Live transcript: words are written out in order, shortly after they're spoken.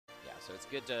So it's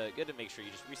good to make sure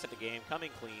you just reset the game, come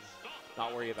in clean,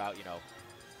 not worry about, you know,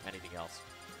 anything else.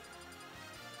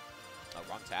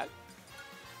 Wrong tag.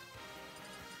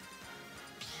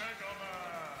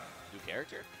 New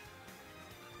character.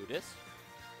 Who dis?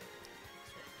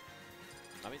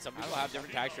 I mean, some people have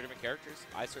different tags for different characters.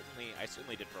 I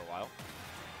certainly did for a while.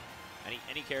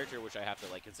 Any character which I have to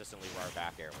like consistently RAR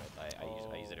back air with, I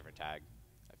use a different tag.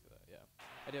 I feel that, yeah.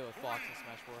 I did it with Fox in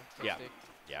Smash 4. Yeah.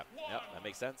 Yeah, that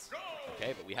makes sense.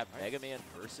 Okay, but we have Mega Man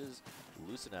versus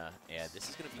Lucina, and this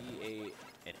is going to be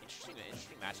an interesting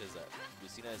match as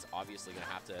Lucina is obviously going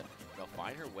to have to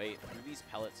find her way through these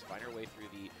pellets, find her way through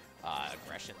the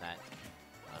aggression that,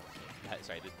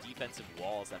 the defensive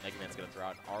walls that Mega Man's going to throw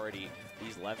out. Already,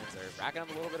 these lemons are racking up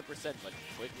a little bit of percent, but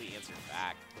quickly answered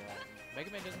back. Yeah. Mega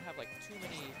Man doesn't have like too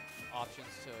many options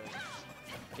to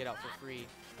get out for free.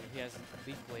 He has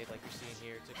Leaf Blade, like you're seeing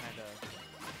here, to kind of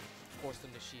force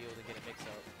them to shield and get a mix-up.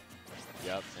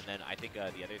 Yep, and then I think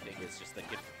the other thing is just the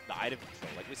item control.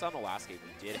 Like we saw in the last game,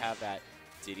 we did have that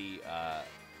Diddy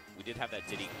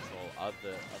control of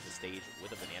the stage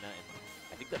with a banana, and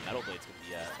I think the Metal Blade's going to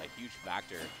be a huge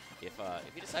factor if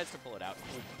he decides to pull it out.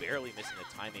 We're barely missing the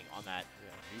timing on that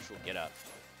neutral get-up.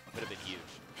 Could have been huge.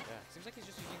 Yeah, seems like he's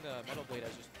just using the Metal Blade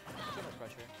as just general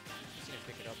pressure. Just gonna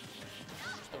pick it up,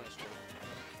 just throwing it straight.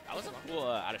 That was a cool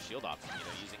out of shield option,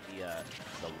 using the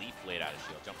Leaf Blade out of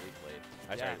shield, jump Leaf Blade.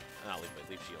 Yeah. Sorry, not Leaf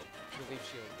Blade, Leaf Shield. The Leaf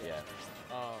Shield. Yeah.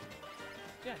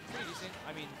 Yeah, pretty decent.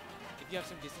 I mean, if you have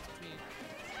some distance between,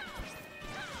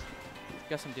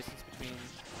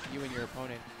 you and your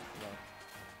opponent,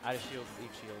 out of shield,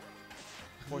 Leaf Shield,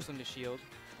 force them to shield.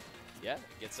 Yeah,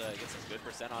 gets some good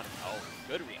percent on. Oh,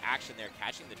 good reaction there,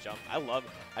 catching the jump. I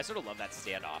sort of love that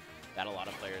standoff that a lot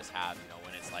of players have.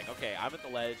 When it's like, okay, I'm at the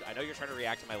ledge. I know you're trying to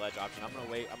react to my ledge option. I'm gonna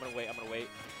wait. And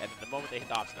the moment they hit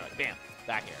the option, they're like, bam,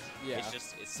 back air. Yeah.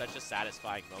 It's such a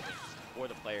satisfying moment for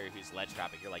the player who's ledge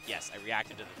trapping. You're like, yes, I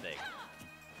reacted to the thing.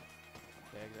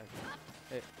 Yeah, exactly.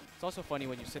 It's also funny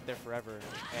when you sit there forever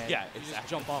and you just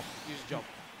jump off. You just jump.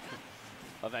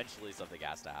 Eventually, something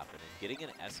has to happen. And getting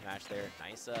an S smash there,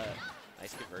 nice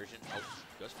conversion. Oh,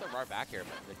 goes for the RAR back air,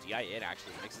 but the DI in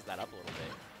actually mixes that up a little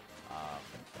bit.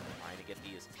 Trying to get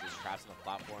these traps on the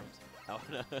platforms.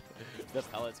 The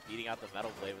pellets beating out the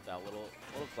Metal Blade with that little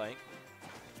clank.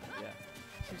 Yeah,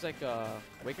 seems like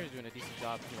Waker's doing a decent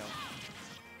job,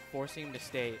 forcing him to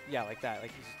stay. Yeah, like that.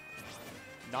 Like he's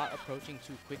not approaching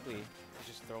too quickly. He's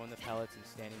just throwing the pellets and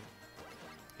standing.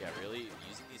 Yeah, really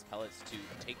using these pellets to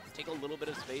take a little bit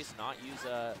of space, not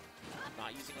using up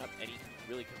any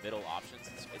really committal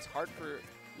options. It's hard for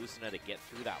Lucina to get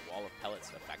through that wall of pellets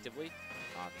effectively.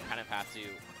 You kind of have to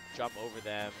jump over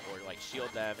them or like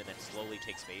shield them and then slowly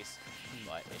take space.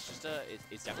 But it's just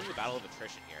it's definitely a battle of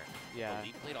attrition here. Yeah. The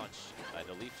Leaf Blade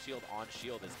the Leaf Shield on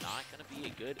shield is not going to be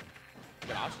a good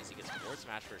option. He gets forward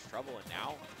smash for his trouble, and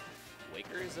now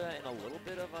Waker is in a little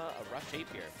bit of a rough shape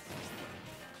here.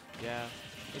 Yeah.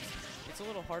 It's a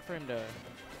little hard for him to.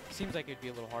 Seems like it'd be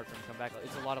a little hard for him to come back.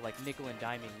 It's a lot of like nickel and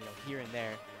diming, here and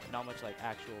there. Not much like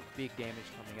actual big damage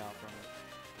coming out from it.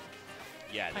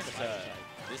 Yeah,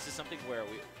 this is something where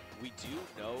we do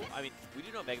know. I mean, we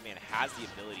do know Mega Man has the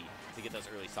ability to get those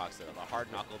early stocks. The hard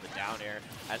knuckle, the down air,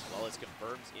 as well as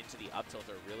confirms into the up tilt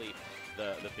are really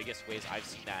the biggest ways I've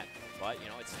seen that. But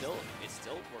it still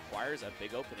requires a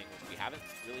big opening, which we haven't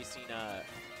really seen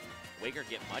Waker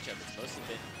get much of. It's mostly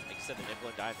been, like you said, the nickel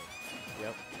and diamond.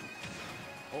 Yep.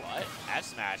 Oh, what? F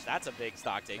smash. That's a big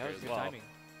stock taker as well. Timing.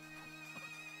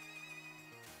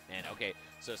 And okay,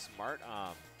 so smart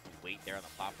wait there on the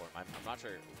platform. I'm not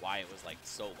sure why it was like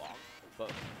so long,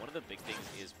 but one of the big things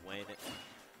is when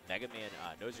Mega Man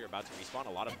knows you're about to respawn,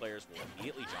 a lot of players will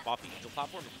immediately jump off the Angel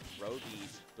platform and throw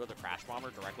the Crash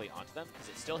Bomber directly onto them, because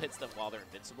it still hits them while they're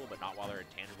invincible, but not while they're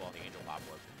intangible on the Angel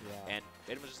platform. Yeah. And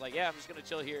Vaden was just like, yeah, I'm just gonna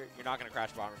chill here. You're not gonna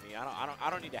Crash Bomber me. I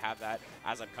don't need to have that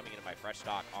as I'm coming into my fresh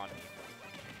stock on me.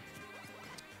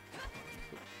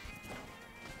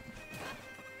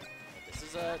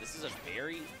 This is a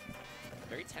very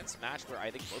tense match where I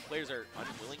think both players are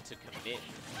unwilling to commit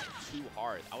too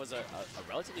hard. That was a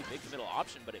relatively big committal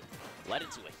option, but it led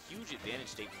into a huge advantage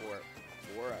state for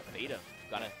Vaden.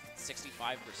 Got a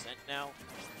 65% now,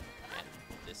 and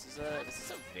this is a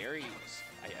very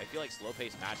I feel like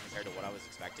slow-paced match compared to what I was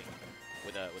expecting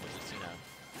with a Lucina.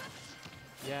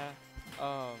 Yeah.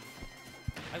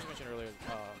 As I mentioned earlier,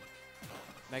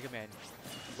 Mega Man,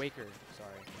 Waker,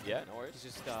 sorry. Yeah, no worries.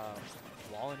 He's just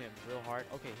walling him real hard.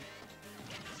 Okay,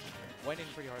 he went in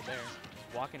pretty hard there.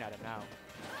 He's walking at him now.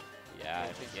 Yeah,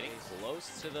 and getting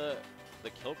close to the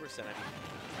kill percent. I mean,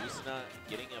 Lucina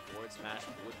getting a forward smash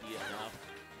would be enough.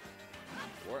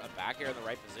 or a back air in the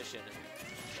right position.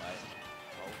 But,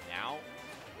 oh, now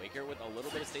Waker with a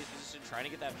little bit of stage position, trying to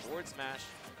get that forward smash,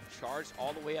 charged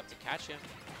all the way up to catch him.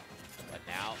 But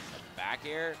now, a back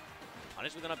air,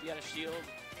 punished with an up out of shield.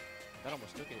 That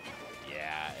almost took it.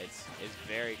 Yeah, it's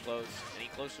very close. Any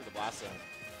closer to the blast zone.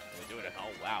 They're doing it. Oh,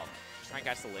 wow. Try and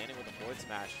catch the landing with a forward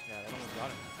smash. Yeah, that almost got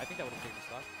him. I think that would have taken the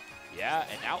stock. Yeah,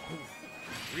 and now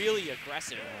really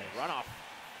aggressive runoff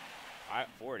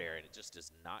forward air, and it just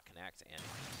does not connect. And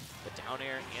the down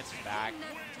air answers back.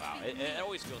 Wow, it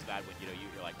always feels bad when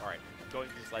you're like, all right, going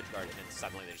through this ledge guard, and then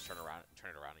suddenly they just turn it around,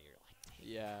 and you're like, dang,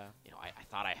 yeah. I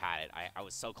thought I had it. I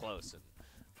was so close, and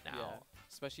now. Yeah.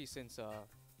 Especially since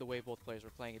the way both players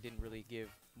were playing, it didn't really give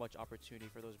much opportunity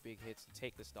for those big hits to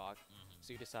take the stock.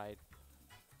 So you decide,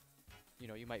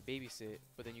 you might babysit,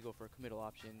 but then you go for a committal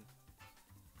option,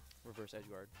 reverse edge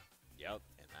guard. Yep,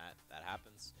 and that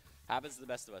happens. Happens to the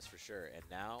best of us for sure. And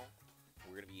now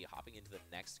we're going to be hopping into the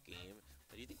next game.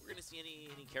 Do you think we're going to see any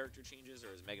character changes,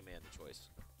 or is Mega Man the choice?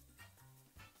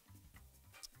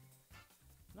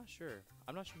 I'm not sure.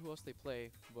 I'm not sure who else they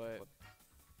play, but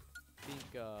I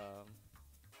think.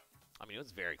 I mean, it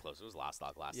was very close. It was last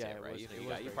stock last day, right?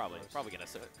 You're probably going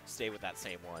to stay with that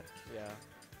same one. Yeah.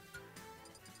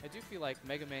 I do feel like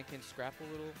Mega Man can scrap a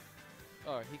little.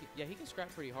 Oh, he can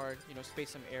scrap pretty hard. Space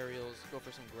some aerials, go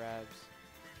for some grabs.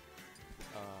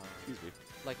 Excuse me.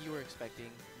 Like you were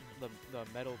expecting, the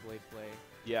Metal Blade play.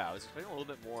 Yeah, I was expecting a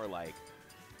little bit more like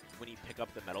when you pick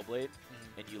up the Metal Blade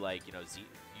and you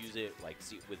use it like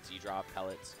with Z drop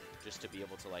pellets just to be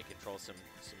able to like control some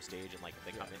stage, and like if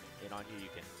they come in on you, you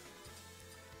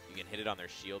can hit it on their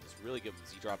shield. It's really good when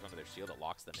Z drops onto their shield. It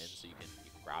locks them in, so you can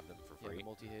grab them for free. Yeah,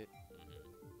 multi-hit.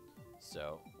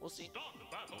 So we'll see.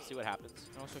 We'll see what happens.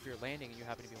 And also, if you're landing and you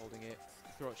happen to be holding it,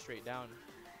 throw it straight down.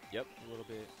 Yep. A little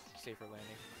bit safer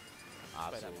landing.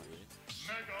 Absolutely.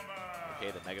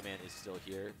 Okay, the Mega Man is still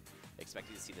here.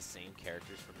 Expecting to see the same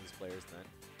characters from these players then.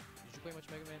 Did you play much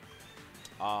Mega Man?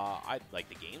 I like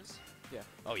the games. Yeah.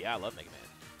 Oh yeah, I love Mega Man.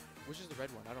 Which is the red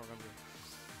one? I don't remember.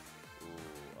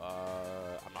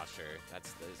 Ooh, I'm not sure.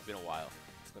 It's been a while.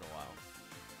 It's been a while.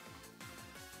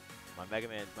 My Mega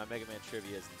Man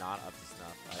trivia is not up to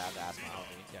snuff. I'd have to ask my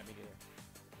homie. Yeah, me neither.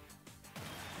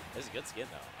 This is a good skin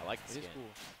though. I like the skin. It is cool.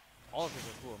 All of these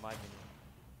are cool in my opinion.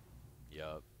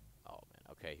 Yup. Oh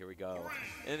man. Okay, here we go.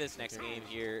 In this next game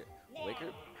here,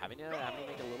 Waker having to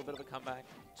make a little bit of a comeback.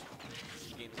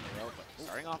 2 games in a row, but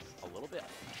starting off a little bit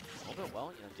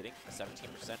well. Getting a 17%.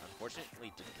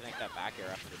 Unfortunately, didn't connect that back air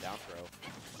after the down throw.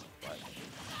 But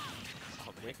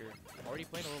Waker already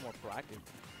playing a little more proactive.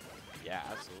 Yeah,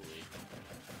 absolutely.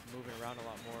 Moving around a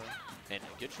lot more. And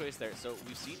a good choice there. So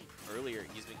we've seen earlier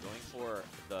he's been going for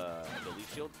the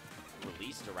leaf shield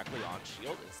release directly on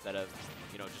shield instead of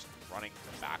just running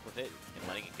back with it and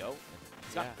letting it go. And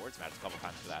he's got forward smash a couple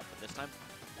times for that, but this time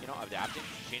adapting,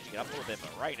 changing it up a little bit.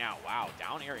 But right now, wow,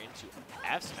 down air into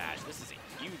F smash. This is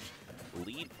a huge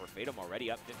lead for Fatum,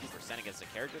 already up 50% against a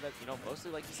character that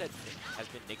mostly, like you said, has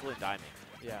been nickel and diming.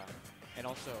 Yeah, and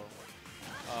also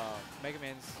Mega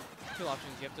Man's kill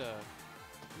options you have to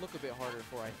look a bit harder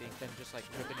for, I think, than just like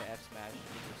ripping the F smash.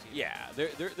 Yeah,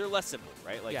 they're less simple,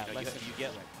 right? Like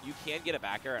you can get a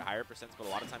back air at higher percents, but a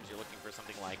lot of times you're looking for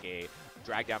something like a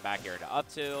drag down back air into up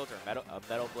tilt, or a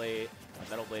metal blade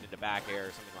into back air,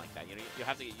 or something like that. You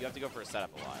have to go for a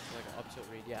setup a lot. Like an up tilt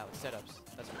read, yeah, like setups.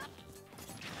 That's what.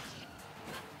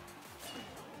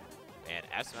 And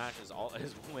F smash is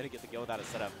one way to get the kill without a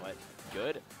setup, but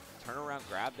good turnaround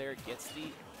grab there, gets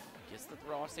the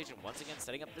throw off stage, and once again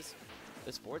setting up this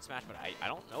forward smash, but I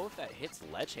don't know if that hits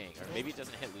ledge hang, or maybe it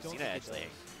doesn't hit Lucina edge hang.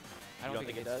 I don't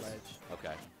think it does. Ledge.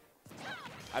 Okay.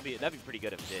 That'd be pretty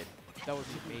good if it did. That would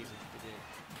be amazing if it did.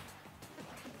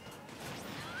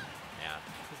 Yeah.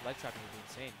 His ledge trapping would be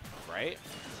insane. Right?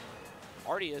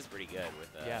 Already is pretty good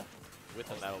with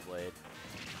the Metal Blade.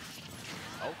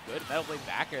 Oh, good Metal Blade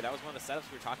back air. That was one of the setups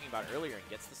we were talking about earlier, and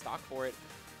gets the stock for it.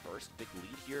 First big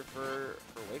lead here for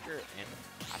Waker, and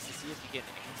has to see if he can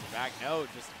answer back. No,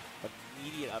 just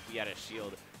immediate up out of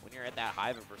shield. When you're at that high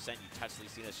of a percent, you touch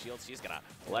Lucina's shield, she's going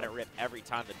to let it rip every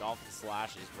time the Dolphin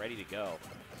Slash is ready to go.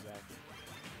 Exactly.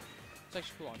 It's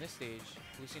actually cool on this stage.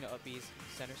 Lucina up B's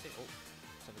center stage. Oh,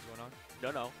 something's going on.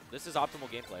 No. This is optimal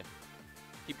gameplay.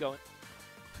 Keep going.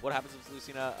 What happens if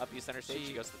Lucina up B center stage?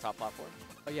 She goes to the top platform?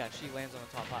 Oh, yeah, she lands on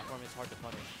the top platform. It's hard to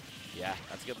punish. Yeah,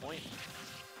 that's a good point.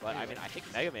 But, I mean, I think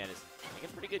Mega Man is making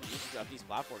pretty good usage of these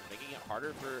platforms, making it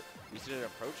harder for Lucina to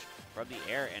approach from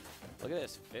the air. And look at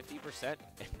this, 50%.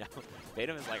 And now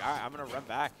Fatum is like, all right, I'm going to run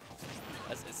back.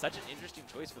 It's such an interesting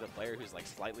choice for the player who's like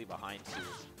slightly behind to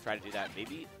try to do that.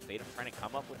 Maybe Fatum trying to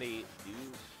come up with a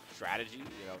new strategy,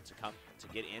 you know, to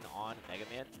get in on Mega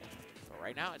Man. But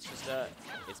right now, it's just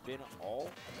it's been all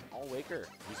Waker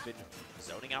who's been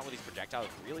zoning out with these projectiles,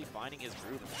 really finding his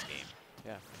groove in this game.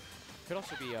 Yeah. Could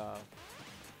also be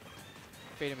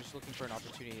Fatum is just looking for an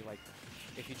opportunity, like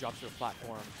if he drops to a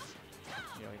platform,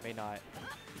 you know, he may not,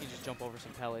 he can just jump over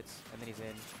some pellets and then he's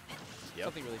in. Yep.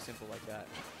 Something really simple like that.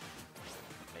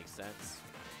 Makes sense.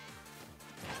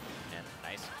 And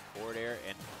nice forward air,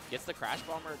 and gets the Crash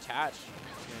Bomber attached.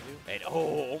 What's he gonna do? And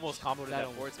almost comboed that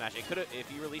forward smash. It could have, if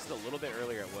he released it a little bit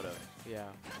earlier, it would have. Yeah.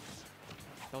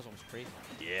 That was almost crazy.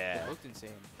 Yeah. It looked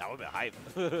insane. That would have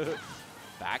been hype.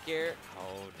 Back air.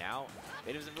 Oh, now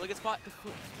Fatum's in a really good spot.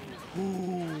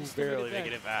 Ooh, barely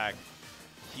making it back.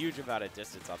 Huge amount of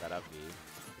distance on that up B.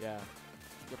 Yeah.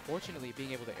 But fortunately,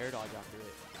 being able to air dodge after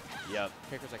it. Yep.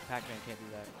 Characters like Pac-Man can't do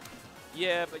that.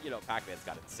 Yeah, but you know, Pac-Man's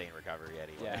got insane recovery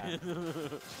anyway.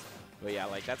 Yeah. But yeah,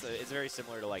 like it's very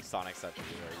similar to like Sonic stuff, where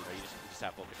you know you just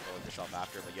have full control of yourself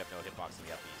after, but you have no hitbox in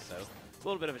the up B. So it's a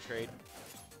little bit of a trade.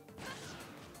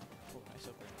 Oh, nice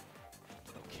up there.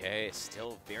 Okay,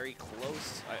 still very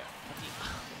close.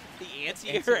 The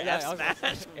anti-air F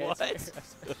smash.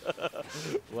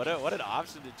 What? What an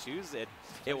option to choose, and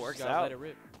it works out. Let it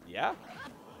rip. Yeah. And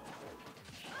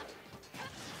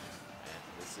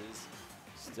this is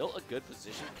still a good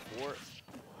position for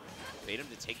Fatum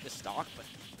to take the stock, but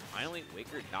finally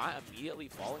Waker not immediately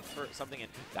falling for something,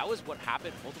 and that was what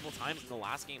happened multiple times in the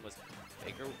last game. Was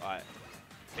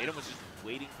Fatum was just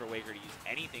waiting for Waker to use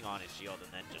anything on his shield,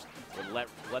 and then just would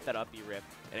let that up B rip,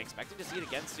 and expecting to see it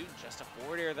again soon. Just a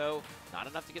forward air though, not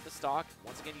enough to get the stock.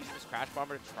 Once again using his Crash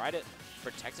Bomber to try to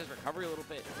protect his recovery a little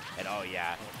bit, and oh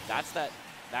yeah, that's that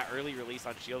early release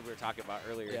on shield we were talking about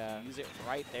earlier. Yeah. If you use it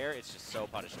right there, it's just so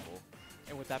punishable.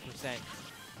 And with that percent,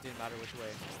 didn't matter which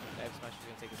way. The F smash was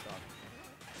gonna take a stock.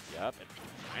 Yep, and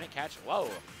trying to catch. Whoa!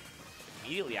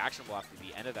 Immediately actionable after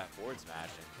the end of that forward smash,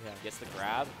 and gets the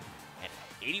grab. And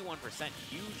 81%,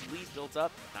 huge lead built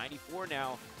up. 94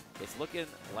 now. It's looking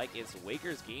like it's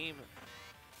Waker's game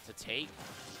to take,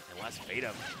 unless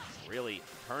Fatum really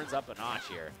turns up a notch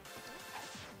here.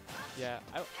 Yeah,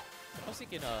 I was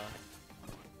thinking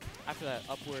after that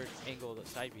upward angle, the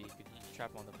side B, you could trap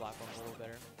on the platform a little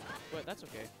better. But that's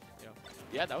okay, you know.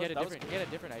 Yeah, he had a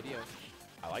different idea.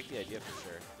 I like the idea for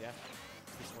sure. Yeah,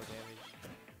 do some more damage.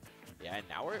 Yeah, and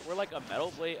now we're like a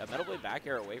Metal Blade back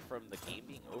air away from the game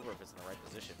being over if it's in the right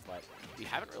position. But we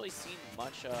haven't really seen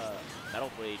much Metal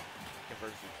Blade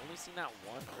conversion. We've only seen that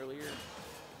one earlier.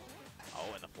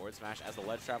 Oh, and the forward smash as the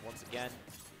ledge trap once again.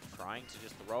 Trying to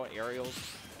just throw aerials,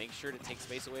 make sure to take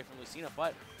space away from Lucina.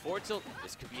 But forward tilt,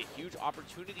 this could be a huge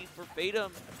opportunity for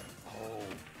Fatum. Oh,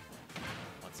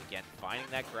 once again, finding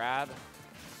that grab.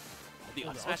 The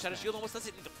up smash out of shield almost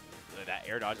doesn't. That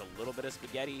air dodge, a little bit of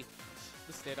spaghetti.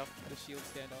 The standoff, the shield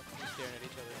standoff, just staring at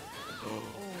each other.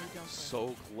 Oh,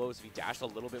 so close. If he dashed a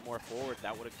little bit more forward,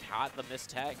 that would have caught the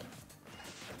missed tech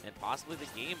and possibly the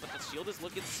game. But the shield is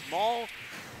looking small,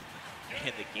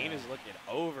 and the game is looking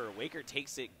over. Waker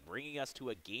takes it, bringing us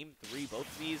to a game 3.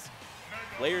 Both of these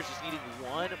players just needing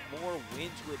one more win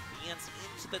to advance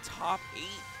into the top 8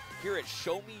 here at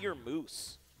Show Me Your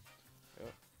Moose.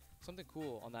 Yep. Something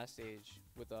cool on that stage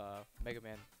with Mega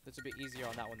Man that's a bit easier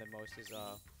on that one than most is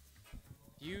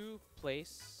you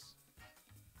place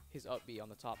his up B on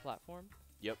the top platform.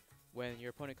 Yep. When your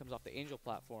opponent comes off the Angel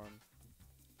platform,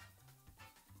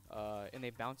 and they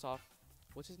bounce off,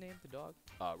 what's his name? The dog?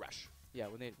 Rush. Yeah.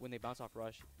 When they bounce off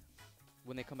Rush,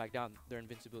 when they come back down, their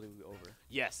invincibility will be over.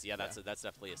 Yes. Yeah. That's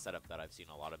definitely a setup that I've seen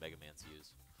a lot of Mega Mans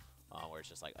use. Where it's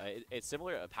just like it's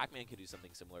similar. Pac-Man could do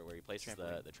something similar where he places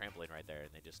the trampoline right there,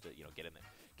 and they just you know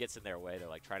gets in their way. They're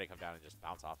like trying to come down and just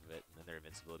bounce off of it, and then their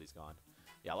invincibility's gone.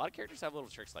 Yeah, a lot of characters have little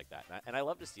tricks like that, and I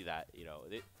love to see that. You know,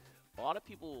 a lot of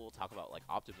people will talk about like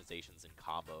optimizations and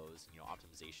combos, you know,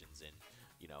 optimizations and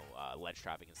you know ledge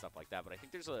trapping and stuff like that. But I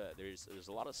think there's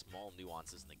a lot of small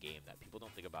nuances in the game that people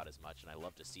don't think about as much, and I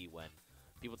love to see when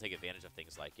people take advantage of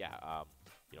things like you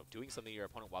know, doing something to your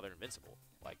opponent while they're invincible.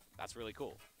 Like that's really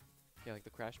cool. Yeah, like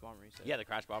the Crash Bomber you said. Yeah, the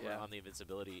Crash Bomber on the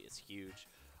invincibility is huge.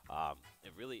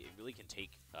 It really can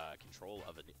take control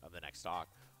of the next stock.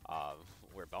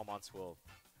 Where Belmonts will,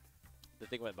 the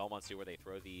thing with Belmonts do, where they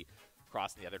throw the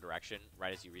cross in the other direction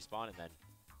right as you respawn, and then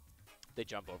they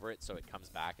jump over it, so it comes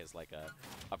back as like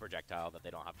a projectile that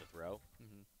they don't have to throw.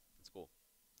 Mm-hmm. It's cool.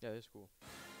 Yeah, it is cool.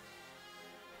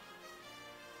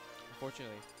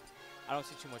 Unfortunately, I don't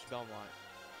see too much Belmont.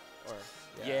 Or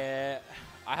yeah,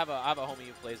 I have a homie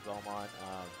who plays Belmont.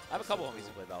 I have a couple homies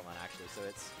who play Belmont actually, so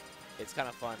it's kind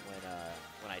of fun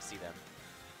when I see them,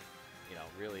 you know,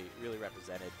 really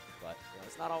represented. But you know,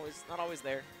 it's not always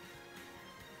there.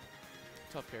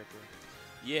 tough character.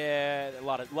 Yeah, a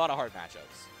lot of hard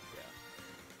matchups. Yeah.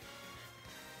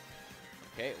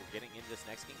 Okay, we're getting into this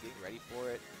next game, getting ready for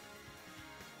it.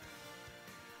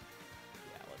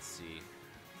 Yeah, let's see.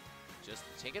 Just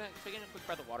taking a quick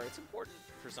breath of water. It's important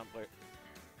for some players.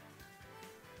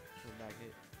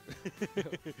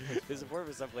 It's important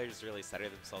for some players to really center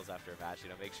themselves after a match. You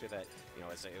know, make sure that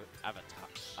as they have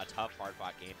a tough,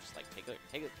 hard-fought game, just like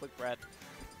take a quick breath,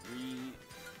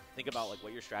 think about like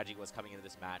what your strategy was coming into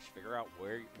this match, figure out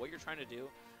what you're trying to do,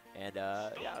 and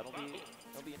yeah, it'll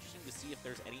be interesting to see if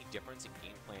there's any difference in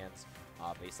game plans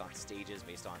based on stages,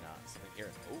 based on something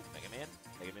here. Oh, Mega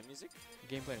Man music.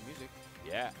 Game plan and music.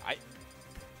 Yeah,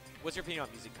 what's your opinion on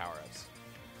music power-ups?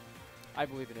 I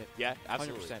believe in it. Yeah,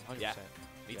 absolutely. 100%. 100%. Yeah.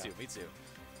 Me too.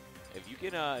 If you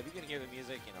can hear the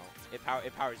music, it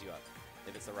powers you up.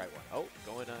 If it's the right one. Oh,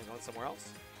 going somewhere else.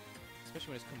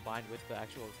 Especially when it's combined with the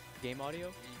actual game audio.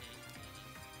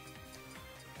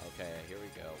 Okay, here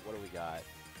we go. What do we got?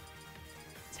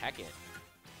 Tekken.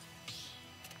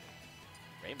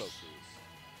 Rainbow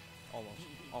Cruise.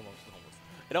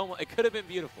 Almost. It could have been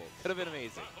beautiful. Could have been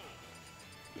amazing.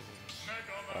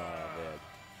 Oh man.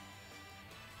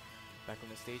 Back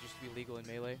when the stage used to be legal in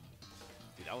Melee.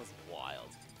 Dude, that was wild.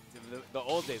 Dude, the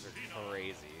old days are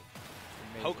crazy.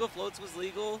 Poke Floats was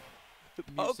legal.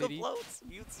 Poke Floats,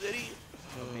 Mute City.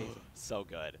 Amazing. So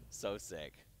good, so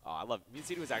sick. Oh, I love Mute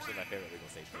City. Was actually my favorite legal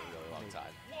stage for a really long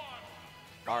time.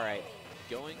 All right,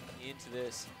 going into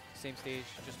this same stage,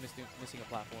 just missing a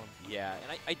platform. Yeah,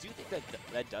 and I do think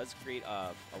that does create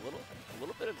a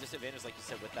little bit of disadvantage, like you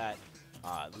said, with that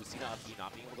Lucina up B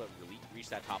not being able to really reach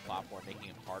that top platform, making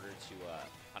it harder to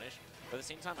punish. But at the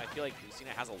same time, I feel like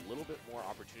Lucina has a little bit more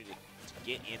opportunity to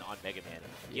get in on Mega Man,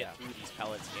 get through these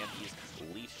pellets and these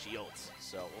leaf shields.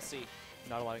 So we'll see.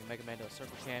 Not allowing Mega Man to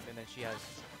circle camp, and then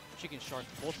she can shark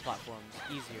both platforms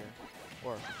easier.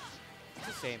 Or it's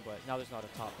the same, but now there's not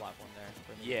a top platform there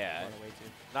for me to run away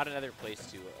to. Not another place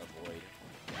to avoid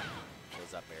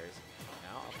those up airs.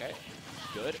 Now, okay,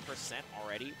 good percent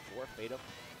already for Fatum.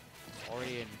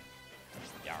 Already in.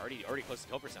 Yeah, already close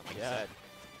to 12%, like you said.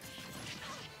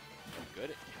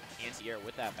 Good anti-air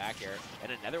with that back air.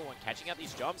 And another one catching out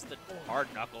these jumps. The hard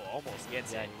knuckle almost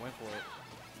gets it. Yeah, he went for it.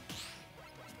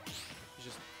 He's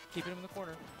just keeping him in the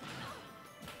corner.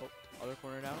 Oh, other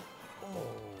corner now. Oh,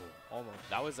 almost.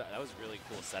 That was really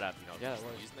cool setup. Yeah, it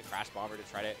was. Using the crash bomber to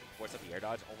try to force up the air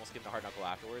dodge, almost getting the hard knuckle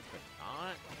afterwards, but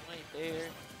not quite there.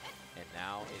 And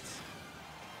now it's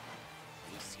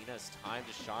Lucina's time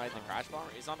to shine. The crash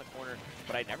bomber is on the corner,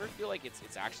 but I never feel like it's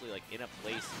actually like in a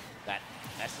place that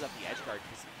messes up the edge guard,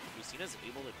 because Lucina's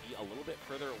able to be a little bit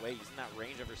further away using that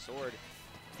range of her sword.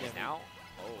 And now,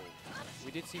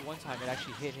 we did see one time it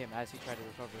actually hit him as he tried to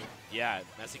recover. Yeah,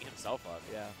 messing himself up.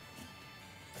 Yeah.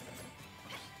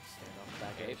 Stand off the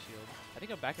back air shield. I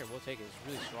think a back air will take it. It's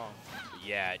really strong.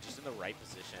 Yeah, just in the right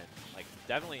position. Like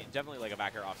definitely like a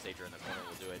back air off stager in the corner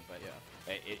will do it. But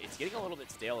yeah, it's getting a little bit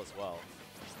stale as well.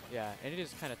 Yeah, and it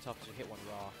is kind of tough to hit one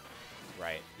raw.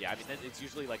 Right. Yeah, I mean it's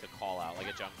usually like a call out, like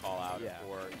a jump call out,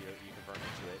 or you confirm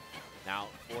into it. Now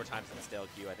 4 times in the stale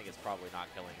queue, I think it's probably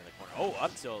not killing in the corner. Oh,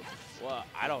 up tilt. Well,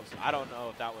 I don't know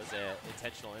if that was an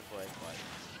intentional input, but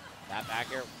that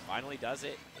back air finally does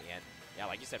it. And yeah,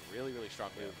 like you said, really strong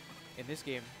move. In this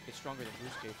game, it's stronger than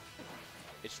boost kick.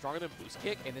 It's stronger than boost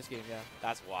kick? In this game, yeah.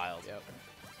 That's wild. Yep.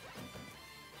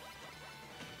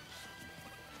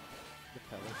 The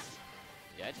pellets.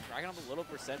 Yeah, it's dragging up a little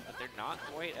percent, but they're not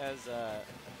quite as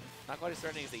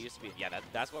threatening as they used to be. Yeah,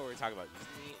 that's what we were talking about.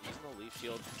 Using the leaf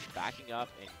shield, backing up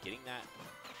and getting that,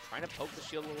 trying to poke the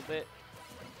shield a little bit.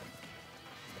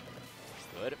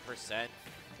 Good percent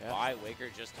by Waker,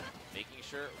 just making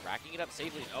sure, racking it up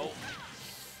safely. Oh,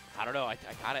 I don't know. I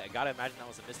gotta imagine that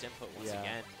was a missed input once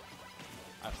again.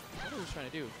 I don't know what he was trying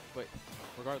to do, but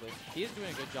regardless, he is doing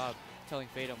a good job telling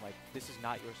Fatum, like, this is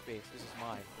not your space, this is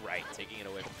mine. Right, taking it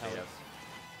away from Fatum.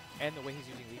 And the way he's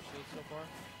using leaf shield so far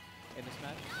in this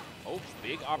match. Oh,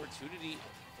 big opportunity.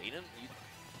 Fatum,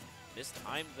 this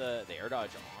time the air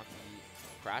dodge on the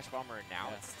crash bomber, and now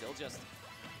it's still just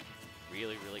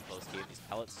really close game. These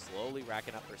pellets slowly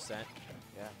racking up percent.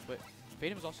 Yeah, but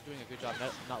Fatum is also doing a good job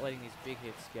not letting these big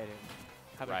hits get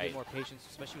in. Having a bit more patience,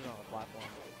 especially when on the platform.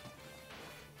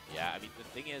 Yeah, I mean, the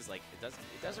thing is, like, it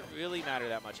doesn't really matter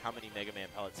that much how many Mega Man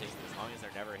pellets hit, as long as they're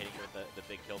never hitting with the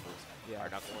big kill boost. Yeah.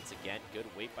 Hard knuckle once again. Good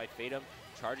weight by Fatum.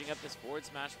 Charging up this forward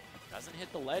smash. Doesn't hit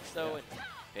the ledge, though, and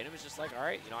Fatum is just like, all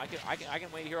right, I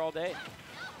can wait here all day.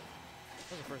 That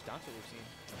was the first down tilt we've seen.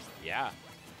 Yeah.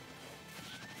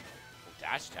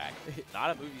 Dash attack.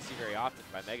 Not a move you see very often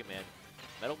by Mega Man.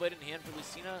 Metal Blade in hand for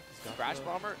Lucina. Crash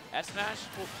Bomber. F smash.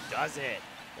 Does it.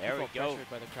 There we felt go. pressured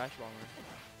by the crash bomber.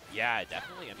 Yeah,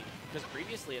 definitely. I mean, because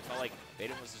previously it felt like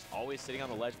Faden was just always sitting on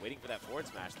the ledge waiting for that forward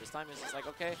smash. This time it's just like,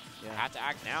 okay, Yeah. I have to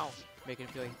act now. Making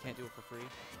him feel like he can't do it for free.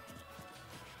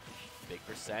 Big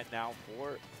percent now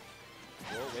for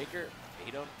Waker.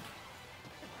 Faden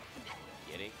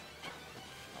getting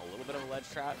a little bit of a ledge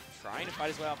trap, trying to fight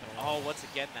his way up. And oh, once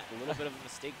again, that little bit of a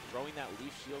mistake, throwing that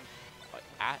leaf shield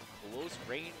at close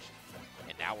range.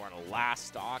 And now we're on a last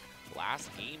stock, last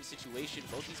game situation.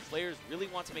 Both these players really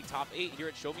want to make top 8 here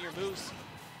at Show Me Your Moves.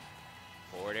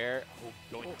 Forward air,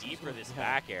 going deeper this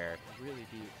back air. Really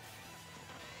deep.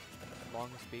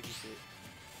 Longest babysit.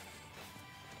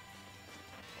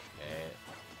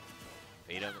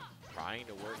 Okay. Faden trying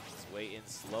to work his way in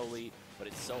slowly, but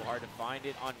it's so hard to find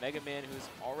it on Mega Man, who's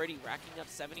already racking up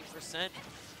 70%.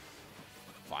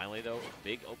 Finally, though, a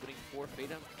big opening for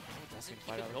Faden. Oh, doesn't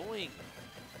keep it going.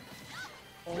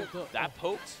 Oh, that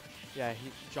poked. Yeah,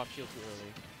 he dropped shield too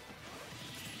early.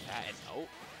 Yeah, and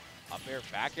up air,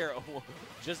 back air,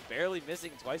 just barely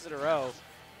missing twice in a row.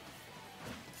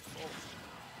 Oh.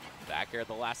 Back air,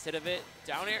 the last hit of it.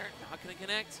 Down air, not gonna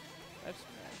connect. That's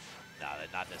No,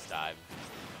 not this time.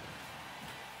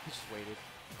 He just waited.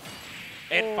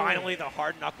 And finally, the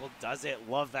hard knuckle does it.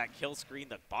 Love that kill screen.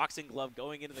 The boxing glove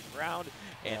going into the ground.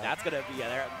 And that's going to be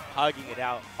there, hugging it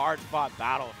out. Hard-fought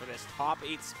battle for this top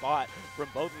 8 spot from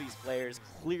both of these players.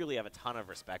 Clearly have a ton of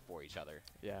respect for each other.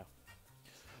 Yeah.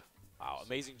 Wow,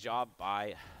 amazing job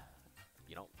by,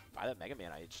 by that Mega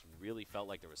Man. I just really felt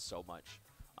like there was so much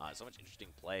interesting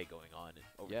play going on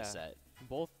over the set.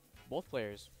 Both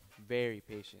players very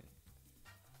patient.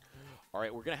 All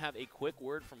right, we're going to have a quick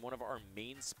word from one of our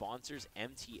main sponsors,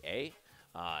 MTA.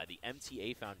 The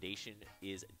MTA Foundation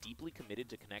is deeply committed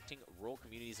to connecting rural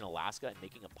communities in Alaska and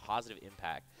making a positive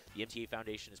impact. The MTA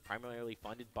Foundation is primarily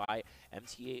funded by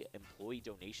MTA employee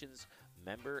donations,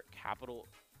 member capital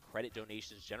credit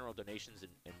donations, general donations,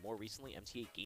 and more recently, MTA